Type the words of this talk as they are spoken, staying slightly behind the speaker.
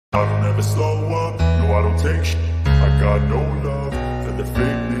I don't ever slow up, no I don't take shit. I got no love for the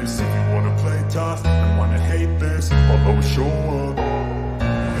fakeness. If you wanna play tough and wanna hate this, I'll always show up.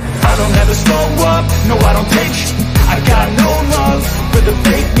 I don't ever slow up, no I don't take shit. I got no love for the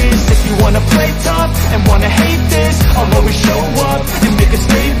fakeness. If you wanna play tough and wanna hate this, I'll always show up and make a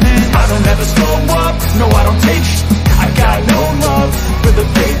statement. I don't ever slow up, no I don't take shit. I got no love for the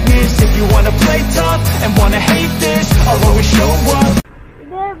fakeness. If you wanna play tough and wanna hate this, I'll always show up.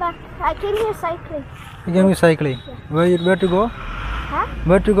 There, but I came here cycling. You came here cycling? Yeah. Where to go? Huh?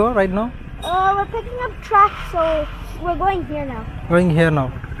 Where to go right now? We're picking up track, so we're going here now. Going here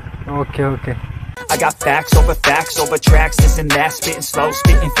now. Okay. I got facts over tracks, this and that, spitting slow,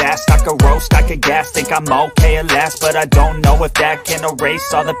 spitting fast. I could roast, I could gas, think I'm okay at last, but I don't know if that can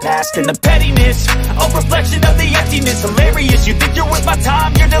erase all the past and the pettiness. A reflection of the emptiness, hilarious. You think you're worth my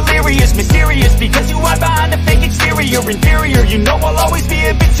time, you're delirious, mysterious, because you hide behind a fake exterior. Inferior, you know I'll always be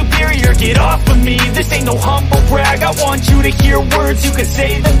a bit superior. Get off of me, this ain't no humble brag. I want you to hear words, you can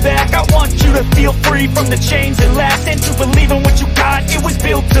say them back. I want you to feel free from the chains that last, and to believe in what you got, it was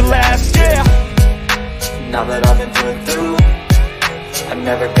built to last, yeah. Now that I've been put through, I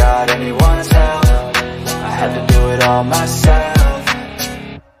never got anyone's help. I had to do it all myself.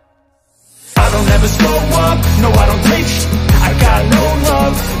 I don't ever slow up, no I don't take shit. I got no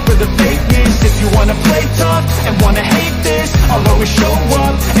love for the fakeness. If you wanna play tough and wanna hate this, I'll always show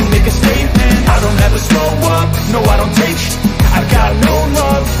up and make a statement. I don't ever slow up, no I don't take shit. I got no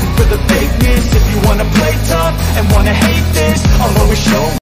love for the fakeness. If you wanna play tough and wanna hate this, I'll always show up.